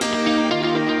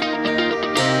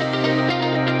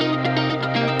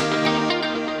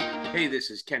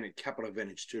Ken at Capital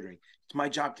Advantage Tutoring. It's my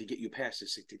job to get you past the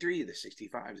 63, the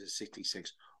 65, the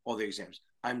 66, all the exams.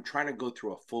 I'm trying to go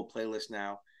through a full playlist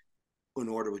now. In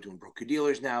order, we're doing broker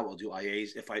dealers now. We'll do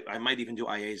IAs. If I might even do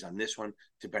IAs on this one,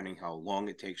 depending how long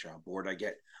it takes or how bored I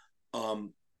get.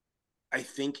 I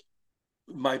think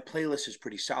my playlist is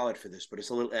pretty solid for this, but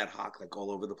it's a little ad hoc, like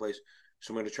all over the place.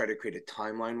 So I'm going to try to create a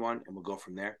timeline one, and we'll go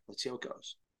from there. Let's see how it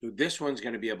goes. So this one's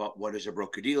going to be about what is a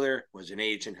broker dealer, what is an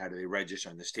agent, how do they register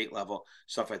on the state level,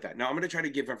 stuff like that. Now I'm going to try to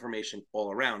give information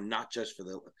all around, not just for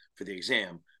the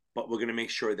exam, but we're going to make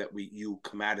sure that you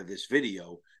come out of this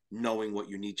video knowing what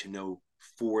you need to know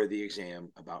for the exam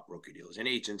about broker dealers and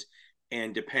agents.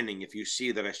 And depending, if you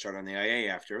see that I start on the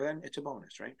IA after, then it's a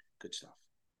bonus, right? Good stuff.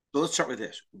 So let's start with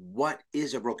this. What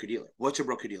is a broker dealer? What's a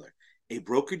broker dealer? A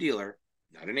broker dealer,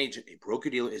 not an agent, a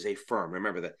broker dealer is a firm.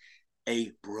 Remember that.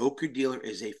 A broker dealer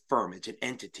is a firm. It's an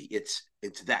entity. It's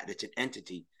an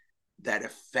entity that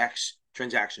affects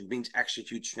transactions, means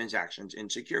executes transactions in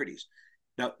securities.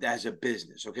 Now, as a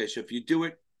business, okay, so if you do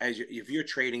it if you're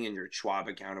trading in your Schwab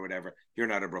account or whatever, you're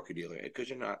not a broker dealer because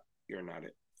you're not a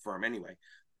firm anyway.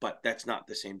 But that's not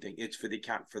the same thing. It's for the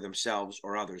account for themselves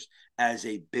or others as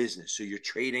a business. So you're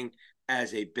trading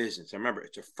as a business. And remember,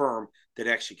 it's a firm that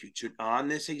executes. So on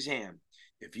this exam,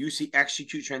 if you see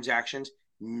execute transactions,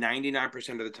 99%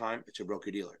 of the time, it's a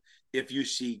broker dealer. If you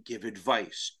see give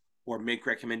advice or make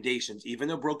recommendations, even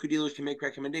though broker dealers can make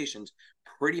recommendations,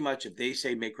 pretty much if they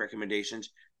say make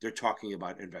recommendations, they're talking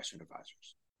about investment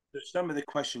advisors. So some of the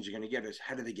questions you're going to get is,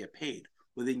 how do they get paid?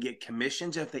 Well, they can get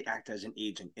commissions if they act as an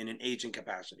agent in an agent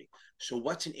capacity. So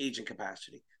what's an agent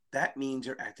capacity? That means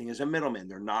they're acting as a middleman.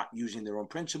 They're not using their own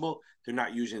principal. They're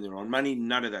not using their own money,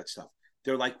 none of that stuff.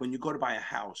 They're like when you go to buy a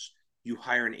house, you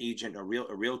hire an agent, a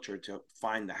realtor to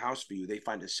find the house for you. They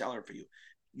find a seller for you.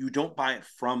 You don't buy it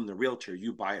from the realtor.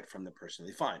 You buy it from the person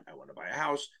they find. I want to buy a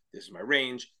house. This is my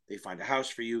range. They find a house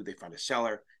for you. They find a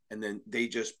seller. And then they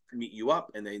just meet you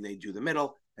up and then they do the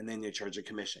middle and then they charge a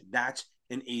commission. That's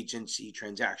an agency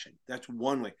transaction. That's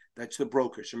one way. That's the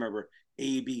broker. So remember,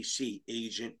 ABC,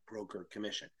 agent, broker,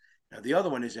 commission. Now, the other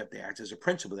one is if they act as a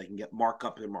principal, they can get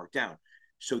markup and marked down.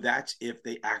 So that's if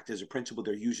they act as a principal,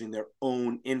 they're using their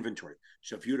own inventory.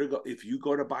 So if you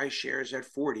go to buy shares at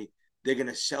 40, they're going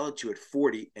to sell it to you at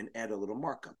 40 and add a little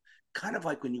markup. Kind of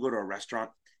like when you go to a restaurant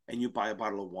and you buy a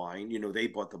bottle of wine, they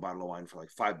bought the bottle of wine for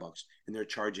like $5 and they're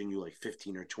charging you like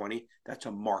 15 or 20. That's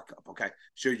a markup. Okay.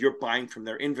 So you're buying from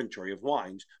their inventory of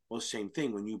wines. Well, same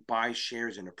thing. When you buy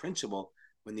shares in a principal,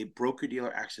 when the broker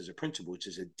dealer acts as a principal, which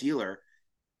is a dealer,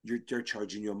 they're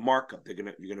charging you a markup. You're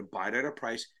gonna buy it at a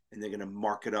price and they're gonna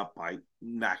mark it up by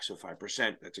max of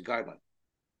 5%. That's a guideline.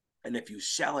 And if you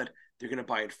sell it, they're going to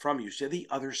buy it from you. So the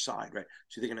other side, right?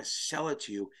 So they're going to sell it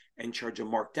to you and charge a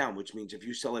markdown, which means if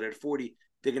you sell it at 40,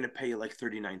 they're going to pay you like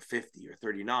 $39.50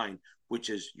 or $39, which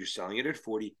is you're selling it at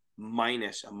 40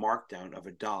 minus a markdown of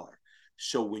 $1.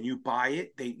 So when you buy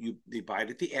it, they buy it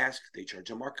at the ask, they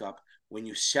charge a markup. When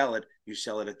you sell it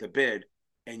at the bid,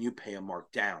 and you pay a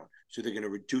markdown. So they're going to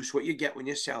reduce what you get when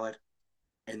you sell it,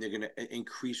 and they're going to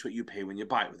increase what you pay when you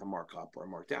buy it with a markup or a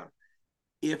markdown.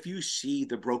 If you see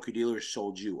the broker dealer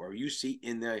sold you, or you see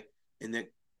in the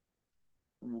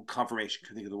confirmation,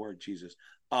 can think of the word, Jesus.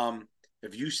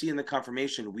 If you see in the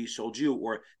confirmation, we sold you,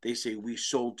 or they say we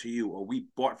sold to you, or we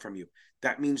bought from you,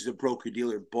 that means the broker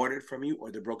dealer bought it from you, or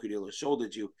the broker dealer sold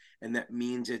it to you, and that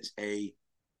means it's a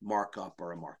markup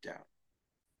or a markdown.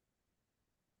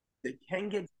 They can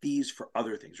get fees for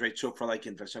other things, right? So for like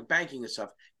investment banking and stuff,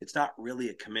 it's not really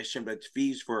a commission, but it's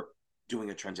fees for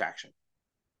doing a transaction.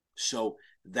 So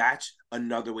that's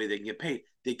another way they can get paid.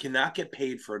 They cannot get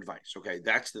paid for advice. Okay,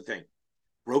 that's the thing.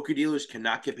 Broker dealers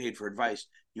cannot get paid for advice.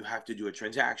 You have to do a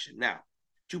transaction. Now,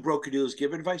 do broker dealers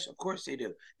give advice? Of course they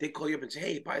do. They call you up and say,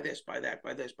 hey, buy this, buy that,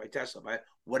 buy this, buy Tesla, buy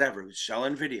whatever, sell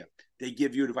NVIDIA. They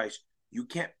give you advice. You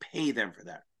can't pay them for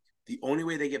that. The only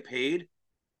way they get paid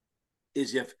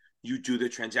is if you do the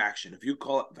transaction. If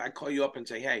I call you up and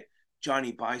say, hey,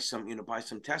 Johnny, buy some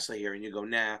Tesla here, and you go,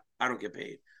 nah, I don't get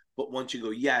paid. But once you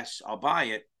go, yes, I'll buy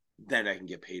it, then I can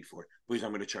get paid for it because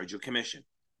I'm going to charge you a commission.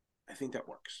 I think that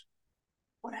works.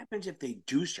 What happens if they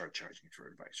do start charging for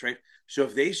advice, right? So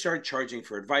if they start charging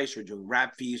for advice or doing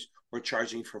wrap fees or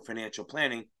charging for financial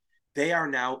planning, they are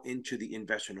now into the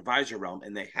investment advisor realm,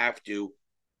 and they have to,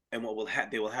 and what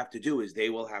they will have to do is they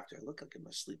will have to, I look like I'm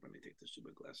asleep when I take the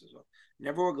stupid glasses off.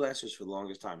 Never wore glasses for the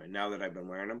longest time. And now that I've been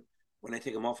wearing them, when I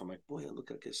take them off, I'm like, boy, I look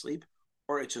like I sleep,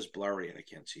 or it's just blurry and I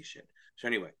can't see shit. So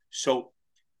anyway, so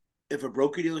if a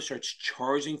broker dealer starts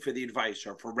charging for the advice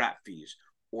or for wrap fees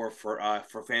or for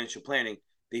financial planning,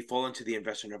 they fall into the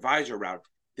investment advisor route.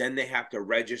 then they have to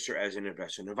register as an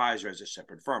investment advisor as a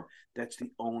separate firm. That's the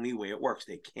only way it works.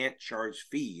 They can't charge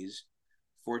fees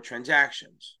for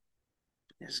transactions.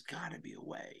 There's got to be a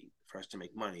way for us to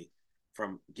make money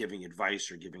from giving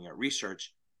advice or giving out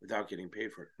research without getting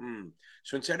paid for it.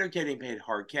 So instead of getting paid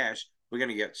hard cash, we're going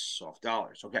to get soft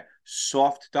dollars. Okay.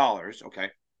 Soft dollars,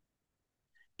 okay,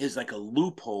 is like a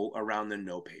loophole around the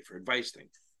no pay for advice thing.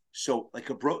 So like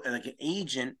an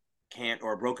agent can't,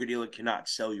 or a broker dealer cannot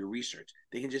sell your research.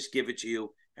 They can just give it to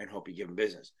you and hope you give them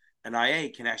business. An IA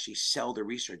can actually sell the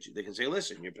research. They can say,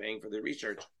 listen, you're paying for the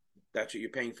research. That's what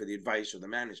you're paying for, the advice or the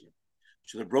management.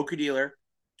 So the broker dealer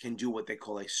can do what they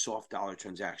call a soft dollar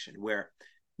transaction, where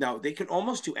now they can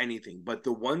almost do anything, but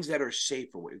the ones that are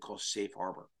safe are what we call safe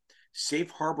harbor.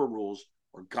 Safe harbor rules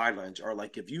or guidelines are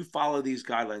like, if you follow these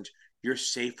guidelines, you're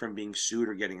safe from being sued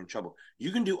or getting in trouble.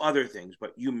 You can do other things,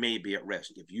 but you may be at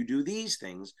risk. If you do these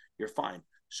things, you're fine.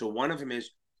 So one of them is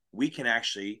we can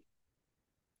actually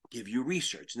give you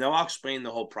research. Now I'll explain the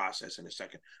whole process in a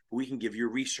second, but we can give you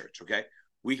research, okay?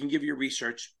 We can give you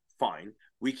research, fine.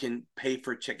 We can pay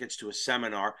for tickets to a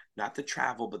seminar, not the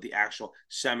travel, but the actual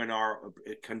seminar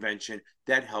convention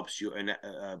that helps you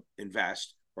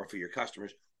invest, or for your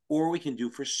customers. Or we can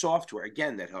do for software,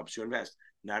 again, that helps you invest.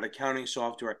 Not accounting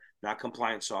software, not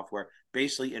compliance software,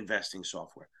 basically investing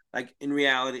software. Like in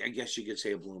reality, I guess you could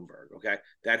say a Bloomberg, okay?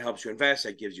 That helps you invest,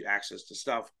 that gives you access to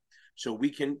stuff. So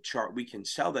we can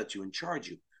sell that to you and charge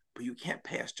you, but you can't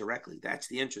pay us directly. That's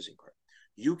the interesting part.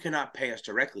 You cannot pay us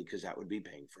directly because that would be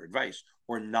paying for advice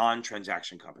or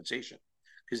non-transaction compensation,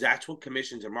 because that's what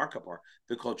commissions and markup are.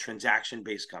 They're called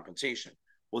transaction-based compensation.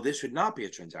 Well, this would not be a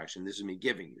transaction. This is me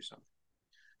giving you something.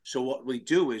 So what we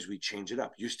do is we change it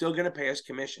up. You're still going to pay us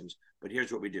commissions, but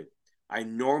here's what we do. I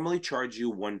normally charge you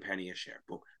 1 penny a share.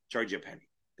 Boom, charge you a penny.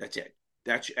 That's it.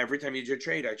 That's every time you do a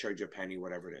trade, I charge you a penny,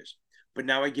 whatever it is. But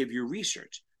now I give you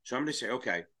research. So I'm going to say,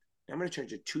 okay, I'm going to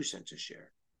charge you 2 cents a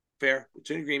share. Fair.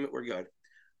 It's an agreement. We're good.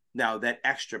 Now that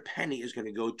extra penny is going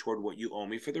to go toward what you owe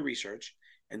me for the research,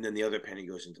 and then the other penny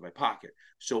goes into my pocket.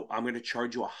 So I'm going to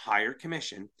charge you a higher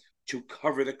commission to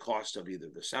cover the cost of either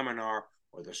the seminar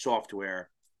or the software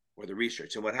or the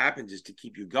research. And what happens is, to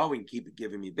keep you going, keep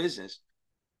giving me business,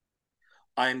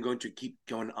 I am going to keep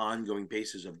going ongoing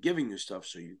basis of giving you stuff,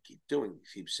 so you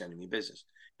keep sending me business.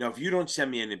 Now, if you don't send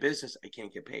me any business, I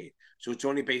can't get paid. So it's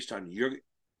only based on you're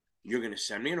going to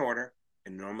send me an order,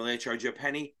 and normally I charge you a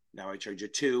penny. Now I charge you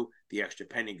 2. The extra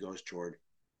penny goes toward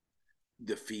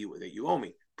the fee that you owe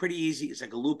me. Pretty easy. It's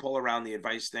like a loophole around the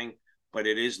advice thing, but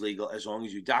it is legal as long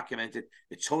as you document it.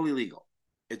 It's totally legal.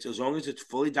 It's as long as it's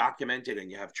fully documented and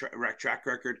you have track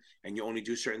record and you only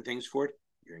do certain things for it,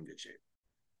 you're in good shape.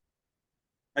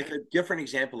 Like a different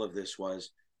example of this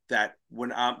was that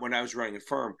when I was running a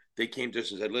firm, they came to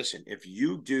us and said, listen, if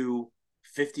you do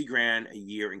 50 grand a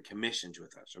year in commissions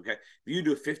with us, okay? If you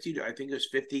do 50, I think it was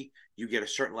 50, you get a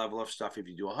certain level of stuff. If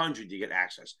you do 100, you get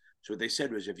access. So what they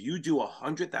said was, if you do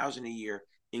 100,000 a year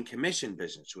in commission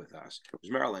business with us, it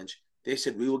was Merrill Lynch, they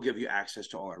said, we will give you access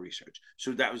to all our research.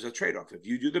 So that was a trade-off. If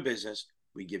you do the business,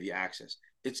 we give you access.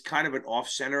 It's kind of an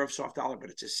off-center of soft dollar, but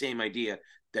it's the same idea,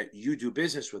 that you do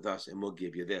business with us and we'll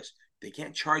give you this. They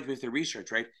can't charge me for the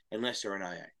research, right? Unless they're an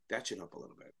IA. That should help a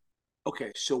little bit.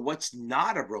 Okay, so what's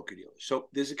not a broker dealer? So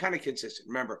there's a kind of consistent.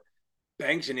 Remember,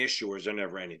 banks and issuers are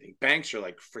never anything. Banks are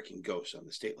like freaking ghosts on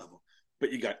the state level.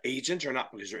 But you got agents are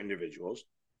not, because they're individuals.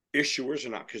 Issuers are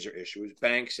not, because they're issuers.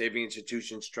 Banks, saving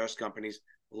institutions, trust companies,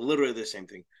 literally the same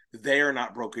thing. They are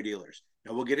not broker dealers.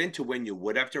 Now we'll get into when you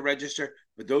would have to register,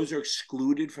 but those are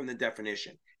excluded from the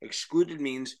definition. Excluded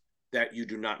means that you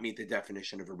do not meet the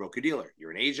definition of a broker dealer.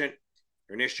 You're an agent,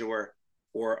 you're an issuer,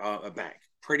 or a bank.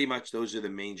 Pretty much those are the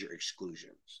major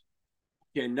exclusions.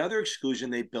 Okay, another exclusion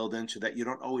they build in so that you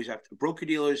don't always have to, broker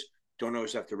dealers don't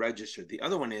always have to register. The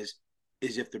other one is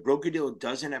if the broker dealer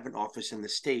doesn't have an office in the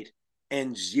state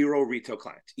and 0 retail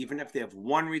clients. Even if they have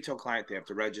 1 retail client, they have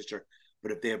to register.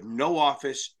 But if they have no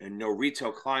office and no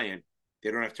retail client,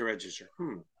 they don't have to register.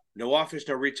 No office,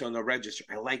 no retail, no register.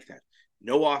 I like that.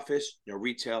 No office, no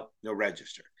retail, no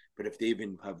register. But if they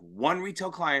even have 1 retail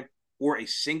client or a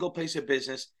single place of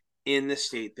business in the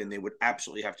state, then they would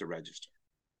absolutely have to register.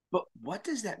 But what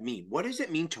does that mean? What does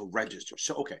it mean to register?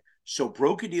 So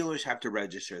broker dealers have to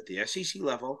register at the SEC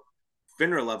level,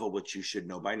 FINRA level, which you should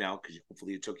know by now, because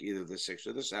hopefully you took either the 6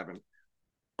 or the 7,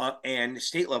 and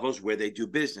state levels where they do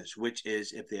business, which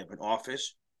is if they have an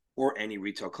office or any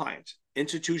retail clients.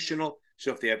 Institutional,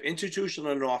 so if they have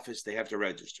institutional and an office, they have to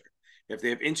register. If they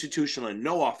have institutional and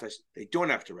no office, they don't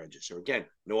have to register. Again,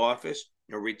 no office,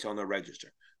 no retail, no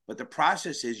register. But the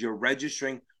process is you're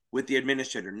registering with the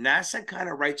administrator. NASA kind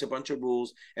of writes a bunch of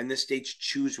rules and the states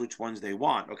choose which ones they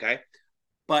want, okay?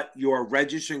 But you're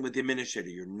registering with the administrator.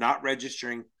 You're not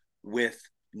registering with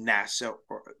NASA,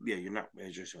 or you're not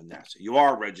registering with NASA. You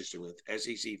are registered with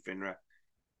SEC, FINRA,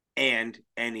 and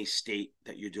any state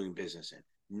that you're doing business in,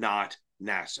 not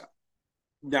NASA.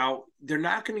 Now, they're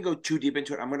not going to go too deep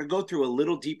into it. I'm going to go through a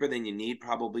little deeper than you need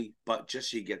probably, but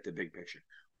just so you get the big picture.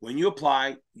 When you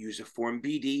apply, use a Form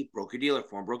BD, broker-dealer,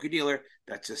 form broker-dealer.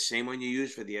 That's the same one you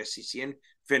use for the SEC and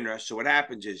FINRA. So what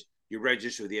happens is you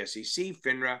register with the SEC,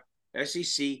 FINRA,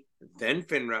 SEC, then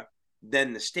FINRA,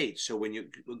 then the state. So when you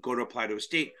go to apply to a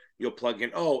state, you'll plug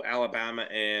in, Alabama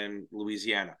and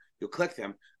Louisiana. You'll click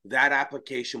them. That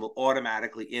application will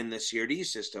automatically, in the CRD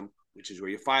system, which is where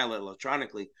you file it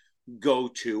electronically, go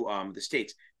to the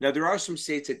states. Now, there are some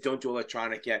states that don't do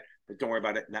electronic yet, but don't worry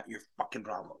about it. Not your fucking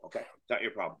problem, okay? Not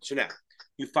your problem. So now,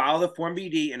 you file the Form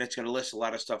BD, and it's going to list a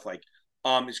lot of stuff like,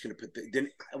 it's going to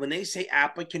put, when they say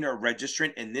applicant or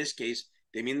registrant, in this case,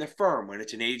 they mean the firm. When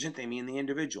it's an agent, they mean the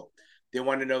individual. They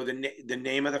want to know the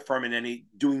name of the firm and any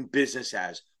doing business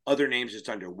as, other names it's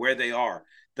under, where they are,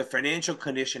 the financial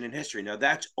condition and history. Now,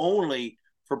 that's only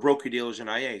for broker-dealers and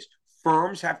IAs.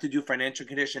 Firms have to do financial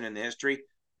condition and the history.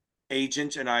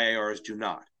 Agents and IARs do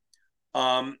not.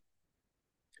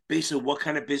 Basically, what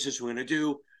kind of business we're going to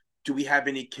do. Do we have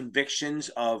any convictions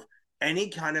of any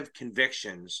kind of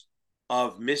convictions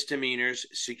of misdemeanors,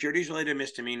 securities-related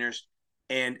misdemeanors,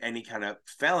 and any kind of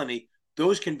felony?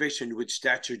 Those convictions would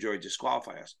statutorily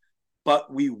disqualify us.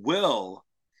 But we will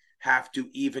have to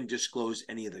even disclose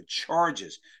any of the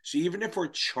charges. So even if we're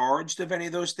charged of any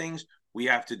of those things, we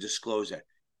have to disclose it.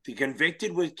 The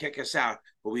convicted would kick us out,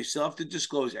 but we still have to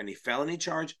disclose any felony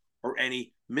charge or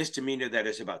any misdemeanor that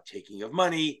is about taking of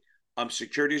money,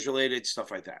 securities related,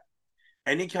 stuff like that.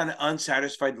 Any kind of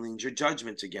unsatisfied liens or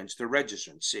judgments against the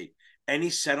registrant. C. Any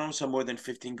settlements of more than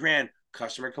 15 grand,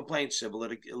 customer complaints, civil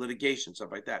litigation,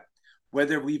 stuff like that.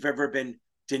 Whether we've ever been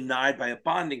denied by a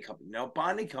bonding company. Now, a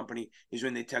bonding company is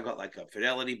when they take out like a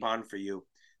fidelity bond for you.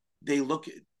 They look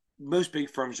at, most big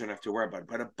firms don't have to worry about it,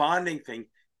 but a bonding thing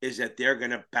is that they're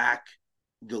going to back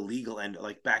the legal end,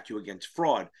 like back you against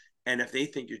fraud. And if they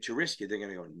think you're too risky, they're going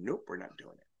to go, nope, we're not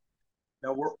doing it.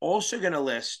 Now, we're also going to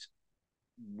list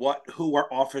who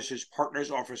our officers,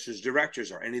 partners, officers,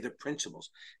 directors are, any of the principals.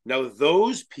 Now,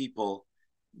 those people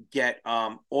get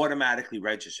automatically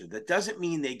registered. That doesn't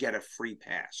mean they get a free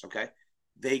pass, okay?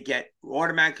 They get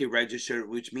automatically registered,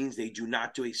 which means they do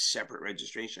not do a separate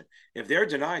registration. If they're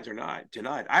denied, they're not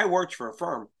denied. I worked for a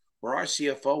firm where our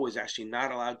CFO was actually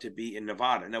not allowed to be in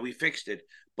Nevada. Now, we fixed it,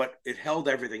 but it held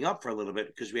everything up for a little bit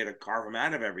because we had to carve him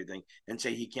out of everything and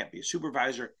say he can't be a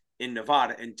supervisor in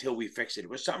Nevada until we fixed it. It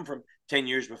was something from 10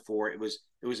 years before. It was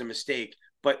a mistake,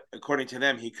 but according to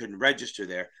them, he couldn't register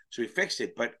there. So we fixed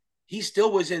it, but he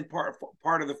still was in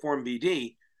part of the Form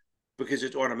BD because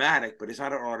it's automatic, but it's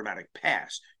not an automatic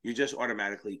pass. You're just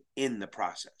automatically in the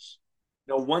process.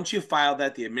 Now, once you file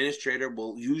that, the administrator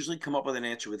will usually come up with an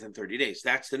answer within 30 days.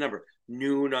 That's the number,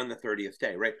 noon on the 30th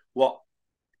day, right? Well,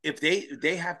 if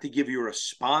they have to give you a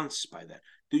response by then.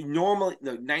 Normally,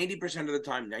 90% of the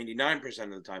time, 99% of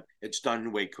the time, it's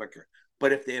done way quicker.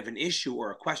 But if they have an issue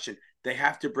or a question, they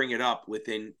have to bring it up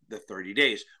within the 30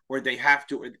 days, or they have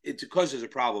to, it causes a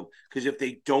problem. Because if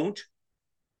they don't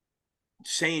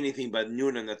say anything by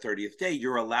noon on the 30th day,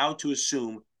 you're allowed to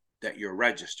assume that you're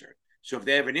registered. So if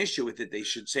they have an issue with it, they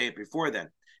should say it before then.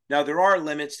 Now, there are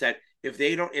limits that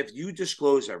if you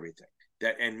disclose everything,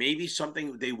 and maybe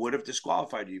something they would have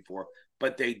disqualified you for,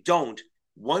 but they don't,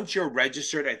 once you're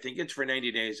registered, I think it's for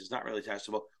 90 days. It's not really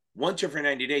testable. Once you're for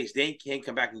 90 days, they can't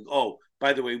come back and go, oh,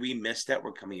 by the way, we missed that.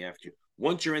 We're coming after you.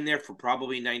 Once you're in there for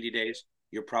probably 90 days,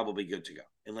 you're probably good to go,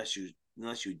 unless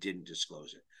you didn't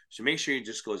disclose it. So make sure you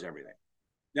disclose everything.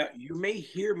 Now, you may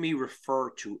hear me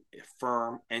refer to a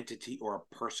firm, entity, or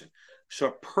a person. So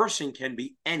a person can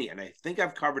be any, and I think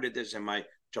I've covered this in my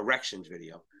directions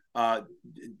video,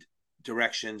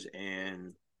 directions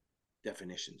and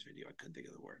definitions video. I couldn't think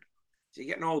of the word. So you're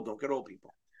getting old. Don't get old,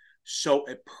 people. So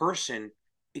a person,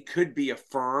 it could be a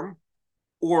firm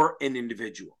or an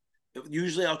individual.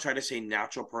 Usually I'll try to say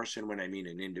natural person when I mean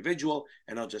an individual,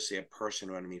 and I'll just say a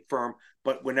person when I mean firm.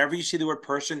 But whenever you see the word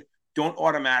person, don't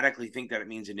automatically think that it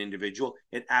means an individual.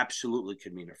 It absolutely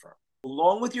could mean a firm.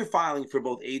 Along with your filing for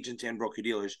both agents and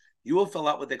broker-dealers, you will fill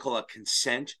out what they call a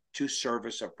consent to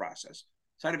service of process.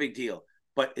 It's not a big deal,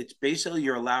 but it's basically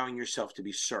you're allowing yourself to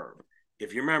be served.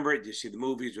 If you remember it, you see the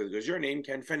movies where it goes, your name,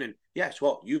 Ken Finnan. Yes,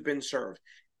 well, you've been served.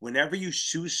 Whenever you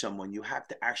sue someone, you have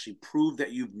to actually prove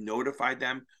that you've notified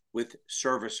them with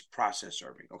service process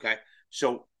serving, okay?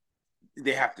 So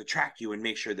they have to track you and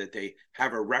make sure that they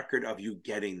have a record of you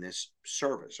getting this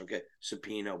service, okay?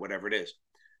 Subpoena, whatever it is.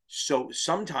 So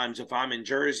sometimes if I'm in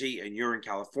Jersey and you're in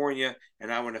California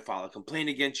and I want to file a complaint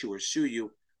against you or sue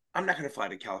you, I'm not going to fly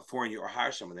to California or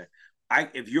hire someone there.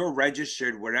 If you're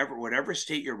registered, whatever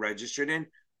state you're registered in,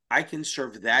 I can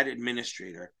serve that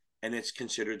administrator and it's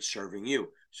considered serving you.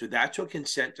 So that's what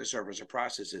consent to serve as a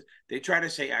process is. They try to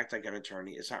say act like an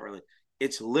attorney. It's not really.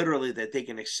 It's literally that they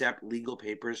can accept legal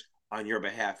papers on your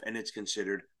behalf and it's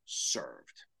considered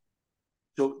served.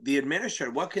 So the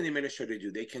administrator, what can the administrator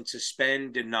do? They can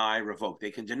suspend, deny, revoke.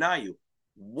 They can deny you.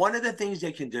 One of the things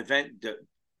they can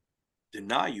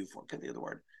deny you for, can't think of the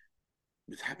word.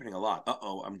 It's happening a lot.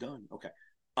 Uh-oh, I'm done. Okay.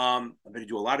 I'm going to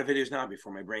do a lot of videos now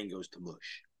before my brain goes to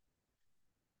mush.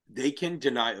 They can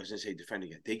deny, I was going to say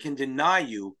defending it. They can deny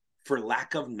you for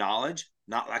lack of knowledge,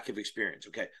 not lack of experience.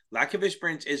 Okay. Lack of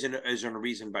experience isn't a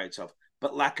reason by itself,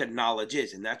 but lack of knowledge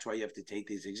is. And that's why you have to take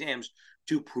these exams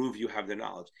to prove you have the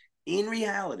knowledge. In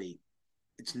reality,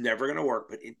 it's never going to work.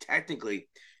 But technically,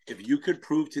 if you could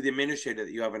prove to the administrator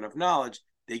that you have enough knowledge,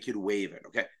 they could waive it.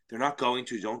 Okay. They're not going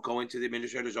to. Don't go into the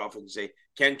administrator's office and say,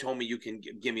 Ken told me you can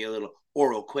give me a little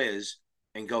oral quiz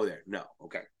and go there. No.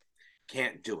 Okay.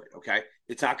 Can't do it. Okay.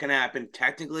 It's not going to happen.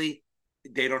 Technically,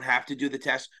 they don't have to do the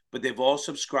test, but they've all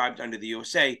subscribed under the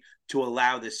USA to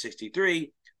allow the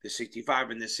 63, the 65,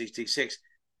 and the 66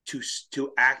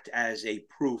 to act as a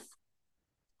proof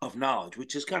of knowledge,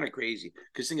 which is kind of crazy.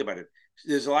 Because think about it.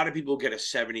 There's a lot of people who get a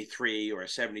 73 or a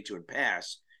 72 and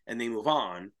pass, and they move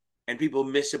on, and people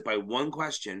miss it by one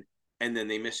question, and then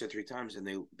they miss it 3 times, and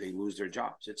they lose their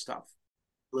jobs. It's tough.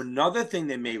 Another thing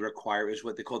they may require is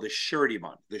what they call the surety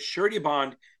bond. The surety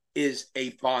bond is a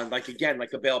bond, like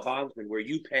a bail bondsman, where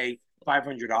you pay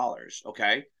 $500,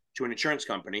 okay, to an insurance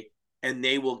company, and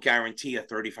they will guarantee a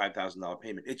 $35,000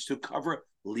 payment. It's to cover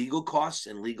legal costs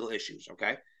and legal issues,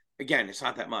 okay? Again, it's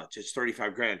not that much. It's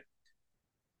 35 grand.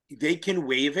 They can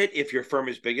waive it if your firm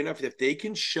is big enough. If they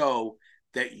can show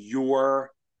that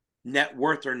your net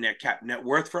worth or net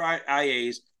worth for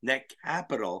IAs, net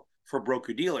capital for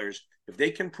broker dealers, if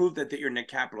they can prove that your net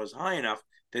capital is high enough,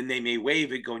 then they may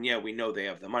waive it going, yeah, we know they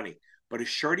have the money. But a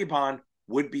surety bond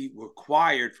would be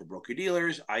required for broker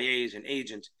dealers, IAs, and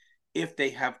agents if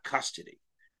they have custody.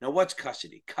 Now, what's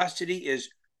custody? Custody is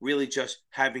really just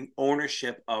having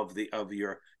ownership of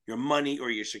your money or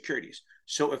your securities.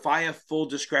 So if I have full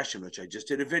discretion, which I just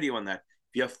did a video on that,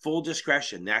 if you have full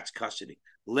discretion, that's custody.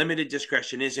 Limited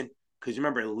discretion isn't, because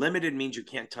remember, limited means you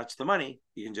can't touch the money.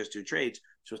 You can just do trades,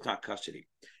 so it's not custody.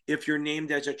 If you're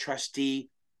named as a trustee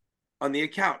on the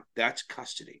account, that's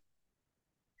custody.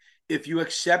 If you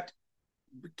accept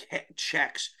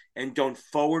checks and don't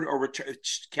forward or return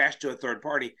cash to a third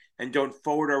party and don't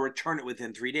forward or return it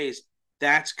within 3 days,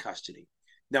 that's custody.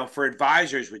 Now, for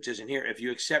advisors, which isn't here, if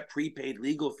you accept prepaid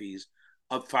legal fees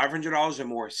of $500 or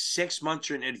more 6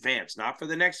 months in advance, not for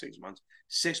the next 6 months,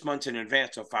 6 months in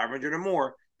advance of $500 or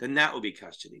more, then that will be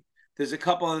custody. There's a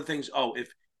couple other things. Oh,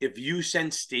 if you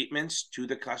send statements to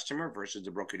the customer versus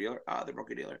the broker dealer,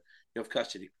 you have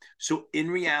custody. So in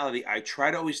reality, I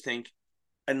try to always think,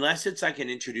 unless it's like an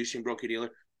introducing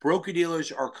broker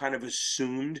dealers are kind of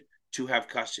assumed to have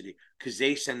custody because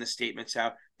they send the statements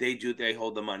out, they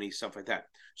hold the money, stuff like that.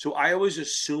 So I always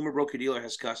assume a broker dealer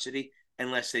has custody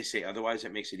unless they say otherwise.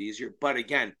 It makes it easier. But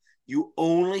again, you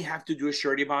only have to do a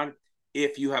surety bond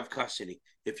if you have custody.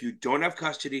 If you don't have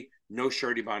custody, no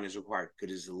surety bond is required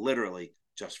because it's literally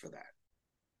just for that.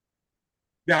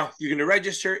 Now, you're going to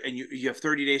register and you have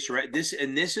 30 days to this.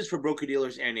 And this is for broker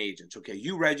dealers and agents. Okay.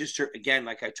 You register again,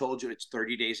 like I told you, it's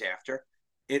 30 days after.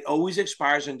 It always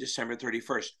expires on December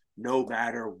 31st, no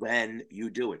matter when you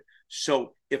do it.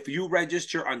 So if you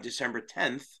register on December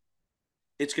 10th,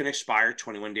 it's going to expire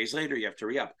 21 days later. You have to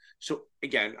re-up. So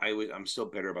again, I'm still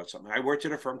bitter about something. I worked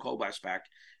at a firm called Westpac.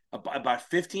 About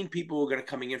 15 people were going to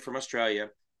coming in from Australia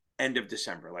end of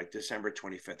December, like December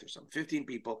 25th or something. 15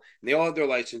 people, and they all had their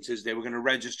licenses. They were going to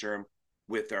register them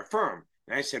with their firm.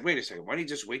 And I said, wait a second, why don't you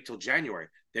just wait till January?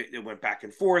 They went back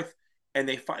and forth, and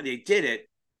they did it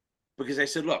because I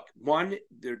said, look, one,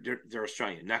 they're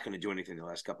Australian, not going to do anything the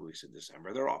last couple of weeks of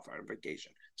December. They're off on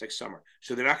vacation. It's like summer.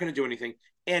 So they're not going to do anything.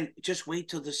 And just wait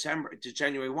till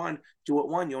January 1, do it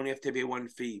one. You only have to pay one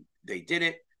fee. They did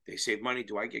it. They saved money.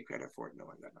 Do I get credit for it? No,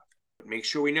 I got nothing. But make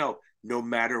sure we know, no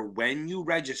matter when you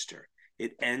register,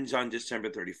 it ends on December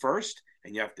 31st,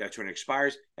 and that's when it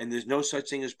expires. And there's no such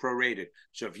thing as prorated.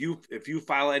 So if you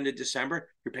file end of December,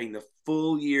 you're paying the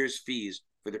full year's fees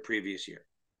for the previous year,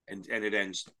 and it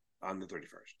ends on the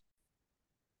 31st.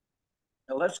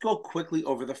 Now let's go quickly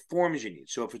over the forms you need.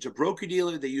 So if it's a broker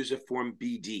dealer, they use a form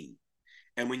BD.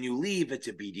 And when you leave, it's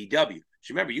a BDW.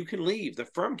 So remember, you can leave. The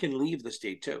firm can leave the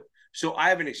state too. So I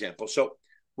have an example. So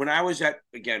when I was at,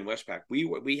 again, Westpac,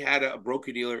 we had a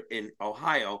broker-dealer in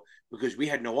Ohio because we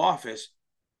had no office,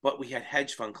 but we had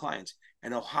hedge fund clients.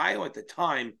 And Ohio at the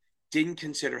time didn't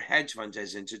consider hedge funds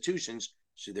as institutions,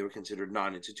 so they were considered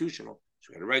non-institutional. So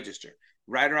we had to register.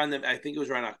 Right around I think it was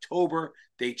around October,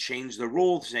 they changed the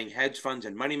rule saying hedge funds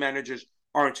and money managers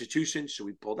are institutions, so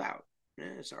we pulled out.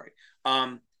 Sorry.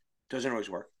 Doesn't always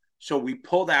work. So we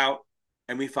pulled out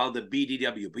and we filed the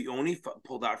BDW. We only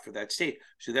pulled out for that state.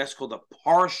 So that's called a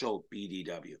partial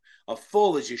BDW. A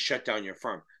full is you shut down your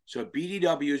firm. So a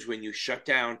BDW is when you shut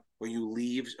down, when you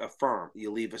leave a firm,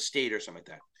 you leave a state or something like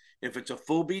that. If it's a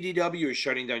full BDW, you're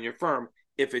shutting down your firm.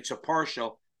 If it's a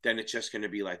partial, then it's just going to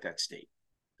be like that state.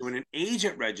 When an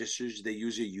agent registers, they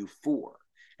use a U4.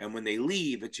 And when they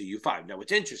leave, it's a U5. Now,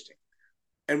 what's interesting,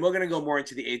 and we're going to go more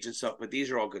into the agent stuff, but these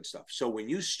are all good stuff. So when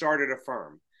you started a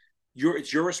firm,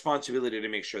 it's your responsibility to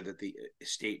make sure that the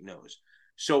state knows.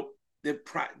 So the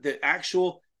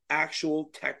actual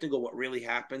technical, what really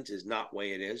happens is not the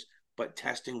way it is, but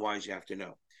testing wise, you have to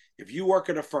know. If you work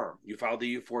at a firm, you file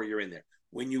the U4, you're in there.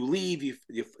 When you leave,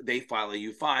 they file a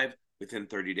U5 within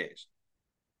 30 days.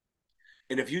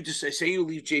 And if you just say you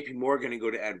leave JP Morgan and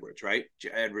go to Edwards, right?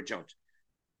 Edward Jones,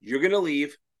 you're going to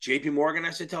leave. JP Morgan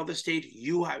has to tell the state.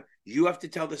 You have to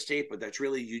tell the state, but that's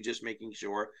really you just making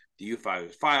sure the U5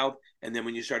 is filed. And then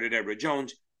when you start at Edward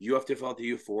Jones, you have to file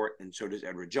the U4, and so does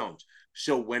Edward Jones.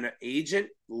 So when an agent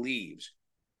leaves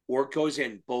or goes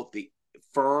in, both the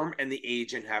firm and the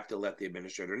agent have to let the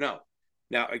administrator know.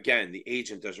 Now, again, the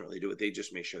agent doesn't really do it. They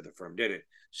just make sure the firm did it.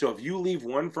 So if you leave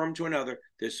one firm to another,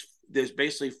 there's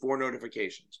basically 4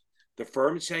 notifications. The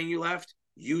firm saying you left,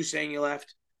 you saying you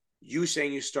left, you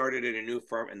saying you started at a new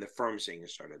firm, and the firm saying you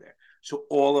started there. So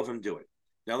all of them do it.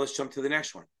 Now let's jump to the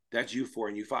next one. That's U4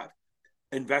 and U5.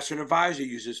 Investment advisor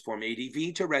uses Form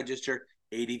ADV to register,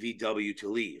 ADVW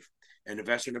to leave. An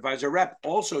investment advisor rep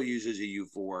also uses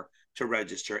a U4 to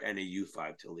register and a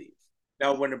U5 to leave.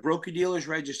 Now, when a broker-dealer is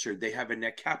registered, they have a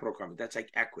net capital requirement. That's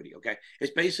like equity, okay?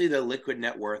 It's basically the liquid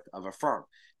net worth of a firm.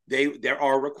 There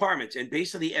are requirements, and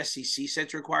basically the SEC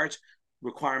sets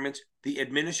requirements. The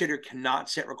administrator cannot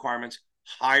set requirements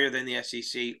higher than the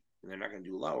SEC, and they're not going to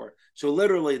do lower. So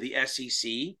literally, the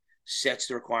SEC sets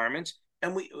the requirements,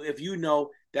 and if you know,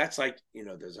 that's like,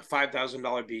 there's a $5,000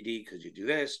 BD because you do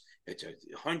this. It's a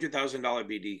 $100,000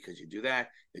 BD because you do that.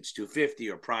 It's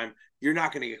 $250 or prime. You're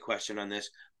not going to get questioned on this.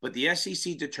 But the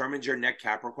SEC determines your net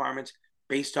cap requirements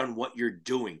based on what you're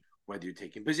doing, whether you're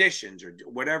taking positions or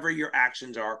whatever your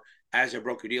actions are as a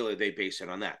broker-dealer, they base it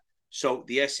on that. So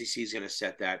the SEC is going to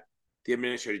set that. The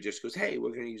administrator just goes, hey,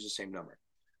 we're going to use the same number.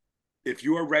 If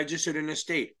you are registered in a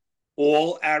state,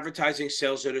 all advertising,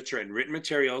 sales literature, and written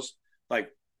materials like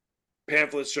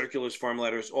pamphlets, circulars, form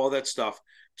letters, all that stuff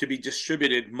to be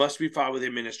distributed must be filed with the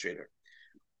administrator,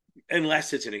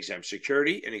 unless it's an exempt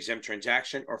security, an exempt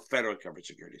transaction, or federal covered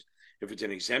securities. If it's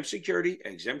an exempt security,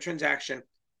 an exempt transaction,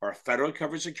 or a federal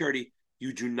covered security,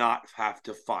 you do not have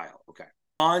to file. Okay.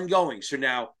 Ongoing. So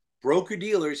now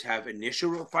broker-dealers have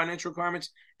initial financial requirements,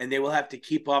 and they will have to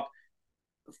keep up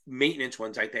maintenance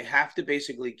ones. Like they have to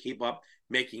basically keep up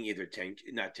making either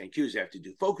 10Qs. They have to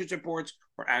do focus reports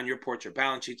or annual reports or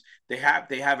balance sheets. They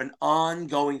have an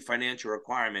ongoing financial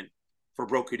requirement for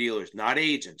broker-dealers, not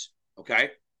agents. Okay.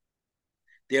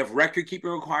 They have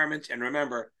record-keeping requirements. And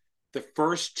remember, the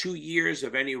first 2 years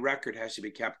of any record has to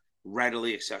be kept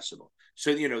readily accessible. So,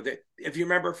 if you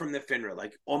remember from the FINRA,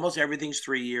 like almost everything's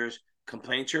 3 years.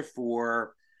 Complaints are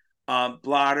 4.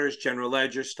 Blotters, general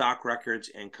ledger, stock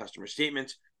records, and customer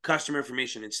statements. Customer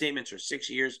information and statements are 6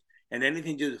 years. And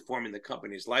anything to do with forming the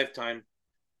company's lifetime.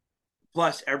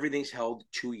 Plus, everything's held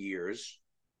 2 years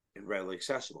and readily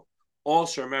accessible.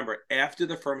 Also, remember, after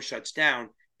the firm shuts down,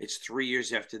 it's 3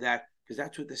 years after that, because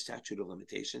that's what the statute of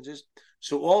limitations is.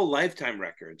 So all lifetime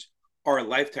records are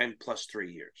lifetime plus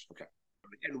 3 years. Okay.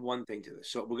 And one thing to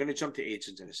this. So we're going to jump to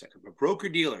agents in a second. But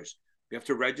broker-dealers, we have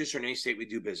to register in any state we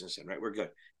do business in, right? We're good.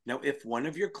 Now, if one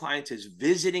of your clients is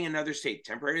visiting another state,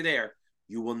 temporary there,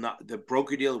 the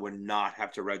broker-dealer would not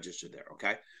have to register there,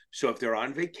 okay? So if they're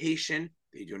on vacation,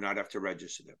 they do not have to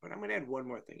register there. But I'm going to add one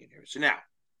more thing in here. So now,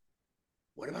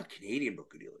 what about Canadian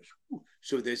broker-dealers?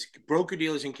 So there's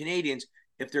broker-dealers and Canadians.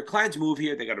 If their clients move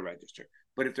here, they got to register.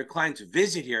 But if their clients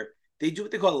visit here, they do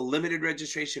what they call a limited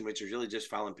registration, which is really just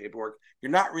filing paperwork.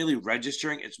 You're not really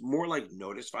registering. It's more like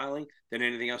notice filing than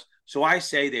anything else. So I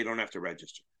say they don't have to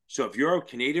register. So if you're a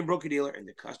Canadian broker-dealer and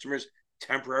the customer's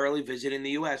temporarily visiting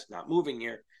the U.S., not moving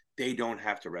here, they don't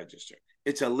have to register.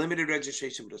 It's a limited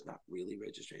registration, but it's not really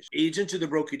registration. Agents of the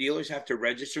broker-dealers have to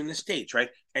register in the states, right?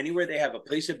 Anywhere they have a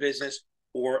place of business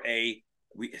or a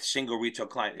single retail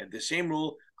client. They have the same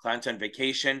rule. Clients on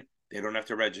vacation, they don't have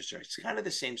to register. It's kind of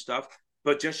the same stuff,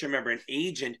 but just remember, an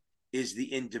agent is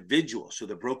the individual. So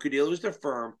the broker-dealer is the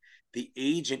firm. The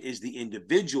agent is the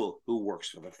individual who works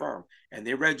for the firm, and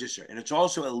they register. And it's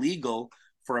also illegal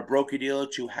for a broker-dealer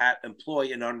to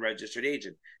employ an unregistered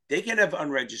agent. They can have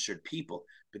unregistered people,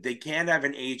 but they can't have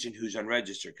an agent who's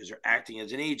unregistered because they're acting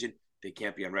as an agent. They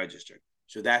can't be unregistered.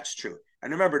 So that's true.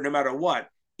 And remember, no matter what,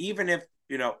 even if,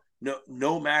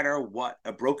 no matter what,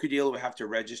 a broker-dealer will have to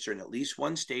register in at least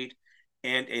one state,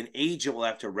 and an agent will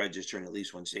have to register in at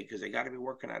least one state because they got to be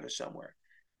working out of somewhere.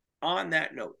 On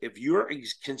that note, if you're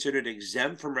considered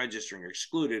exempt from registering or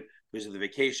excluded because of the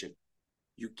vacation,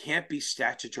 you can't be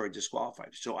statutory disqualified.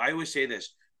 So I always say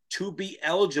this: to be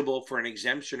eligible for an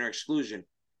exemption or exclusion,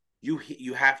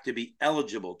 you have to be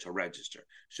eligible to register.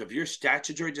 So if you're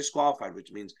statutory disqualified,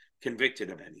 which means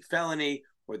convicted of any felony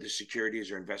or the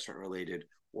securities or investment related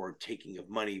or taking of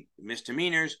money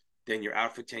misdemeanors, then you're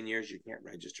out for 10 years. You can't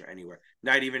register anywhere.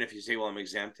 Not even if you say, well, I'm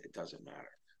exempt, it doesn't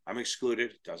matter. I'm excluded,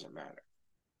 it doesn't matter.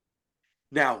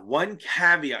 Now, one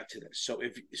caveat to this.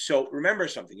 So remember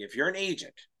something. If you're an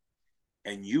agent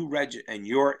and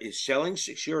you're selling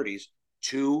securities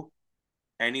to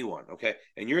anyone, okay,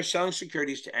 and you're selling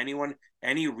securities to anyone,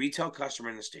 any retail customer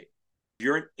in the state, if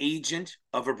you're an agent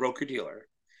of a broker-dealer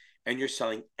and you're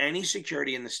selling any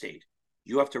security in the state,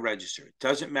 you have to register. It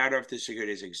doesn't matter if the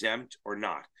security is exempt or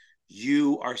not.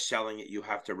 You are selling it. You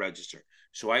have to register.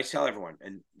 So I tell everyone,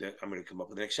 and I'm going to come up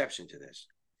with an exception to this,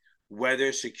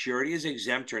 whether security is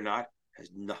exempt or not has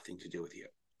nothing to do with you,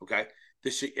 okay?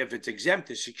 If it's exempt,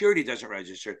 the security doesn't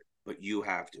register, but you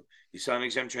have to. You sell an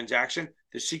exempt transaction,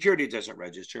 the security doesn't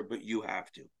register, but you have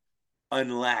to.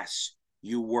 Unless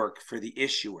you work for the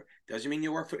issuer. Doesn't mean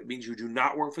you work for, it means you do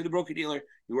not work for the broker-dealer,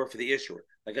 you work for the issuer,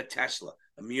 like a Tesla,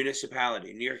 a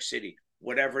municipality, New York City,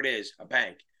 whatever it is, a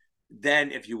bank.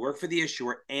 Then if you work for the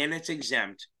issuer and it's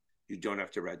exempt, you don't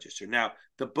have to register. Now,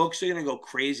 the books are going to go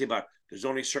crazy about there's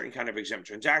only certain kind of exempt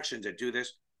transactions that do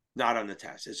this. Not on the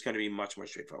test. It's going to be much more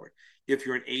straightforward. If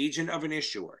you're an agent of an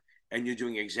issuer and you're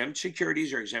doing exempt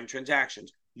securities or exempt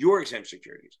transactions, you're exempt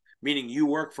securities, meaning you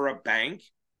work for a bank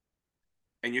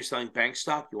and you're selling bank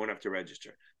stock, you won't have to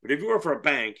register. But if you work for a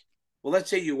bank, well, let's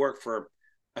say you work for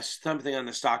something on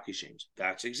the stock exchange,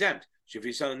 that's exempt. So if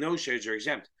you're selling those shares, you're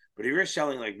exempt. But if you're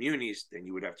selling like munis, then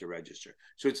you would have to register.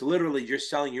 So it's literally you're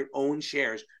selling your own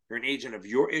shares. You're an agent of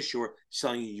your issuer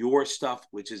selling your stuff,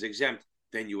 which is exempt.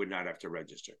 Then you would not have to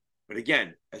register. But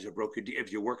again, as a broker,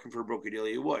 if you're working for a broker-dealer,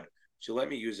 you would. So let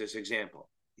me use this example.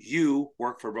 You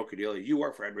work for a broker-dealer. You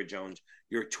work for Edward Jones.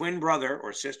 Your twin brother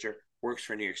or sister works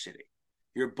for New York City.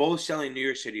 You're both selling New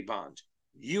York City bonds.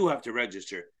 You have to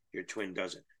register. Your twin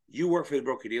doesn't. You work for the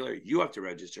broker-dealer. You have to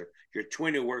register. Your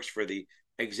twin who works for the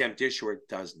exempt issuer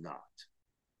does not.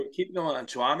 Keep going on.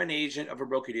 So I'm an agent of a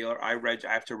broker-dealer. I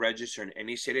have to register in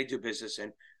any state I do business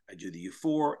in. I do the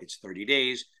U4. It's 30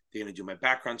 days. They're going to do my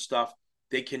background stuff.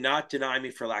 They cannot deny me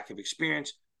for lack of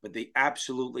experience, but they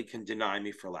absolutely can deny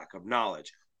me for lack of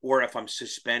knowledge. Or if I'm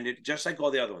suspended, just like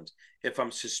all the other ones, if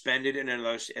I'm suspended in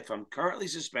another, if I'm currently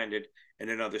suspended in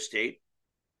another state,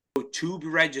 to be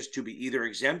registered, to be either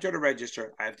exempt or to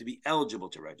register, I have to be eligible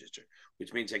to register,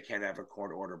 which means I can't have a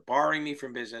court order barring me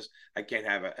from business. I can't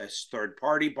have a third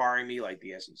party barring me like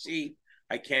the SEC.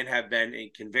 I can't have been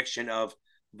a conviction of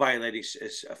violating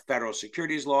federal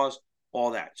securities laws,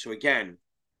 all that. So again,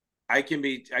 I can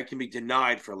be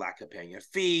denied for lack of paying a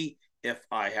fee if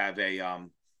I have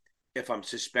if I'm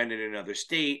suspended in another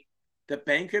state. The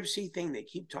bankruptcy thing they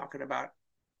keep talking about.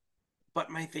 But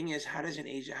my thing is, how does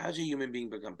a human being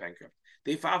become bankrupt?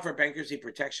 They file for bankruptcy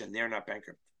protection. They're not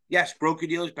bankrupt. Yes,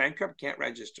 broker-dealers bankrupt, can't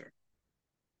register.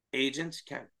 Agents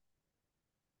can.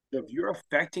 So if you're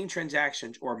affecting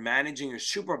transactions or managing or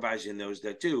supervising those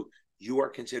that do, you are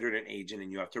considered an agent and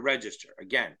you have to register.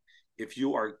 Again, if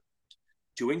you are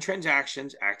doing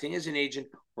transactions, acting as an agent,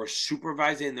 or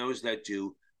supervising those that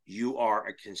do, you are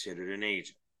considered an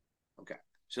agent. Okay,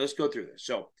 so let's go through this.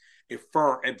 So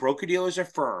a broker-dealer is a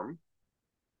firm,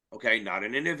 okay, not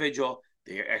an individual.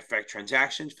 They affect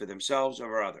transactions for themselves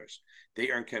or others. They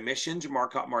earn commissions,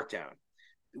 markup, markdown.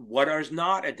 What is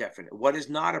not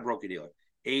a broker-dealer?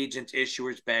 Agents,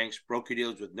 issuers, banks,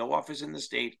 broker-dealers with no office in the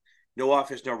state, no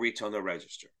office, no retail, no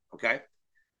register, okay?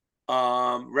 They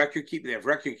have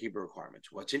record keeper requirements.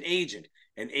 What's an agent?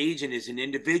 An agent is an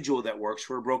individual that works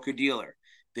for a broker-dealer.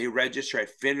 They register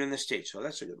at FINRA in the state, so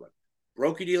that's a good one.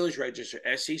 Broker-dealers register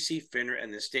SEC, FINRA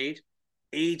in the state.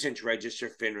 Agents register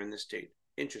FINRA in the state.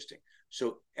 Interesting.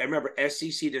 So I remember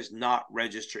SEC does not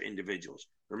register individuals.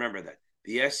 Remember that.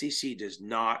 The SEC does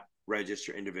not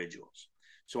register individuals.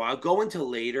 So I'll go into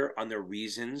later on the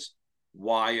reasons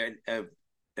why an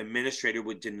administrator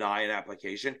would deny an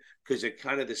application, because they're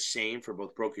kind of the same for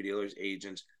both broker-dealers,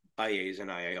 agents, IAs, and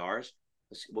IARs.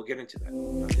 We'll get into that.